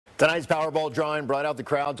Tonight's Powerball drawing brought out the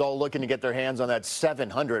crowds all looking to get their hands on that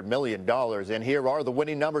 $700 million. And here are the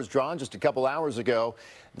winning numbers drawn just a couple hours ago.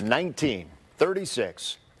 19,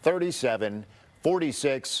 36, 37,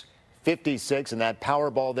 46, 56, and that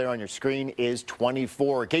Powerball there on your screen is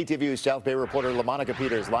 24. KTVU South Bay reporter LaMonica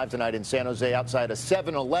Peters live tonight in San Jose outside a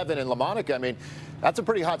 7-Eleven in LaMonica. I mean, that's a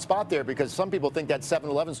pretty hot spot there because some people think that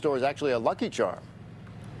 7-Eleven store is actually a Lucky Charm.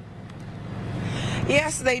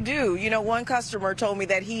 Yes, they do. You know, one customer told me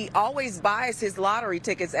that he always buys his lottery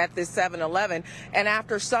tickets at this 7-Eleven, and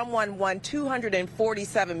after someone won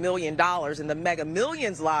 $247 million in the Mega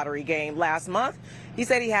Millions lottery game last month, he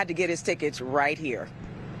said he had to get his tickets right here.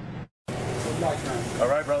 All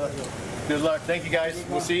right, brother. Good luck. Thank you, guys.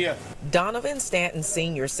 We'll see you. Donovan Stanton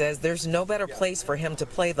Sr. says there's no better place for him to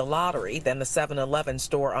play the lottery than the 7-Eleven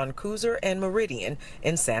store on Cruiser and Meridian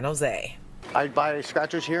in San Jose. I buy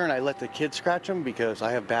scratchers here and I let the kids scratch them because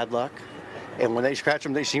I have bad luck. And when they scratch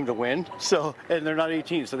them, they seem to win. So, and they're not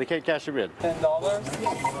 18, so they can't cash them in.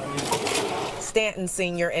 $10. Stanton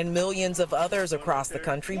Sr. and millions of others across the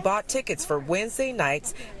country bought tickets for Wednesday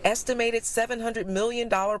night's estimated $700 million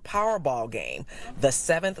Powerball game, the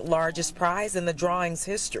 7th largest prize in the drawing's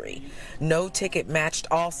history. No ticket matched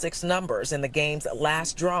all 6 numbers in the game's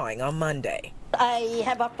last drawing on Monday. I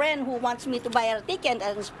have a friend who wants me to buy a ticket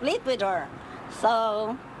and split with her,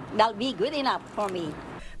 so that'll be good enough for me.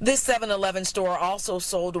 This 7-Eleven store also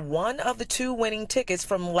sold one of the 2 winning tickets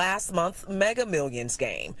from last month's Mega Millions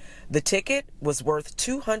game. The ticket was worth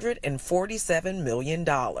 $247 million.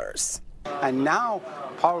 And now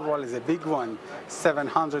Powerball is a big one,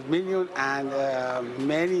 700 million, and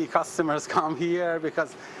many customers come here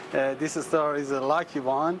because this store is a lucky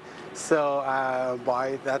one. So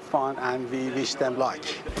buy that one and we wish them luck.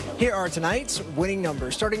 Here are tonight's winning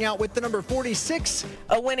numbers, starting out with the number 46.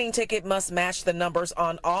 A winning ticket must match the numbers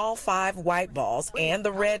on all 5 white balls and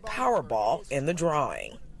the red Powerball in the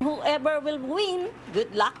drawing. Whoever will win,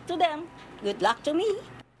 good luck to them, good luck to me.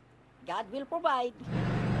 God will provide.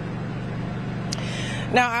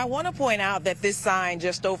 Now, I want to point out that this sign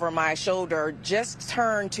just over my shoulder just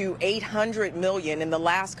turned to 800 million in the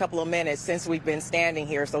last couple of minutes since we've been standing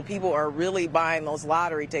here. So people are really buying those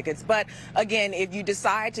lottery tickets. But again, if you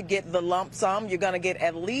decide to get the lump sum, you're going to get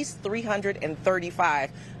at least $335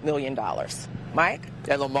 million. Mike?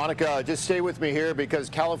 And LaMonica, just stay with me here because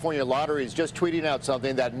California Lottery is just tweeting out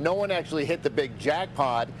something that no one actually hit the big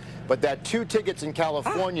jackpot, but that 2 tickets in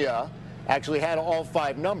California actually had all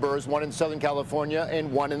 5 numbers, one in Southern California and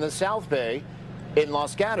one in the South Bay in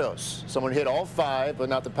Los Gatos. Someone hit all 5, but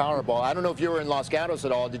not the Powerball. I don't know if you were in Los Gatos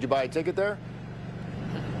at all. Did you buy a ticket there?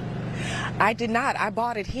 I did not. I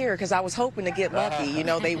bought it here because I was hoping to get lucky. You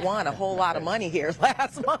know, they won a whole lot of money here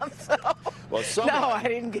last month. So. Well, no, I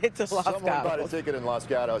didn't get to Los Gatos. Someone bought a ticket in Los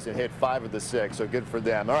Gatos and hit 5 of the 6, so good for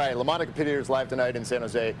them. All right, LaMonica Peters live tonight in San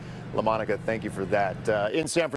Jose. LaMonica, thank you for that. In San Francisco.